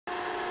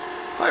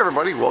Hi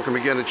everybody, welcome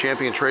again to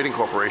Champion Trading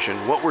Corporation.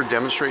 What we're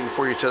demonstrating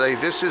for you today,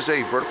 this is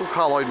a vertical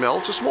colloid mill.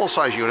 It's a small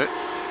size unit.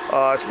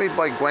 It's made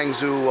by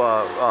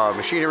Guangzhou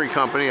Machinery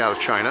company out of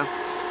China.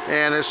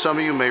 And as some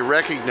of you may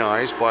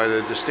recognize by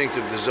the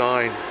distinctive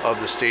design of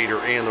the stator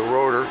and the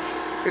rotor,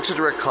 it's a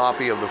direct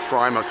copy of the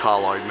Fryma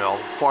colloid mill,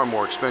 far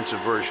more expensive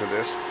version of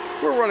this.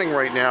 We're running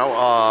right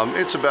now,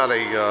 it's about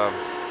a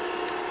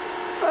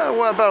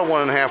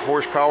 1.5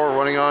 horsepower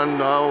running on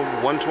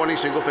 120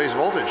 single phase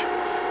voltage.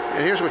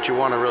 And here's what you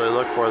want to really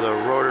look for. The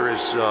rotor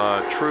is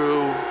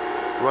true,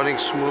 running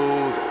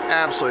smooth,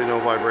 absolutely no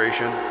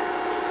vibration.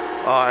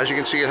 As you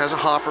can see, it has a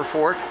hopper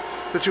for it.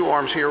 The two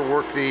arms here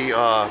work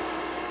the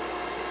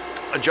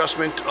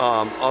adjustment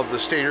of the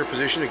stator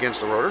position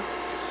against the rotor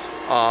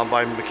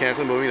by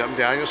mechanically moving it up and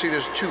down. You'll see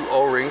there's two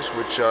O-rings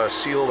which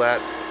seal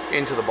that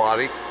into the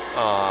body.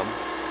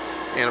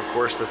 And of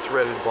course the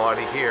threaded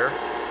body here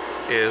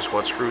is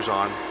what screws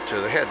on to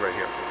the head right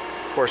here.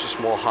 Of course a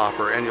small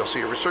hopper, and you'll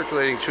see a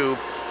recirculating tube.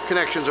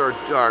 Connections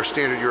are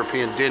standard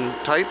European DIN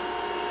type.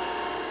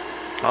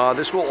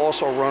 This will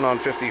also run on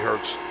 50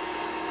 Hertz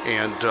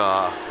and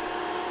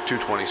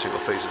 220 single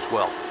phase as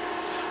well.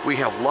 We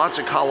have lots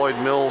of colloid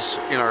mills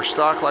in our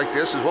stock like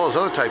this, as well as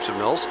other types of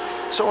mills.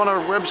 So on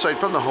our website,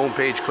 from the home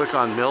page, click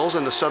on mills,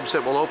 and the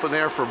subset will open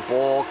there for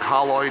ball,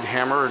 colloid,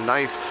 hammer,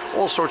 knife,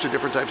 all sorts of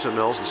different types of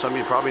mills, and some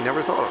you probably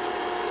never thought of.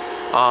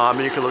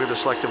 And you can look at the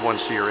selected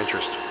ones to your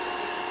interest.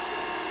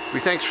 We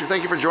thank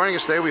you for joining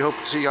us today. We hope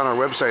to see you on our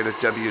website at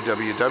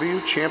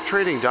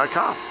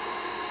www.champtrading.com.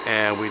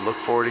 And we look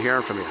forward to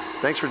hearing from you.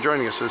 Thanks for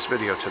joining us for this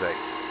video today.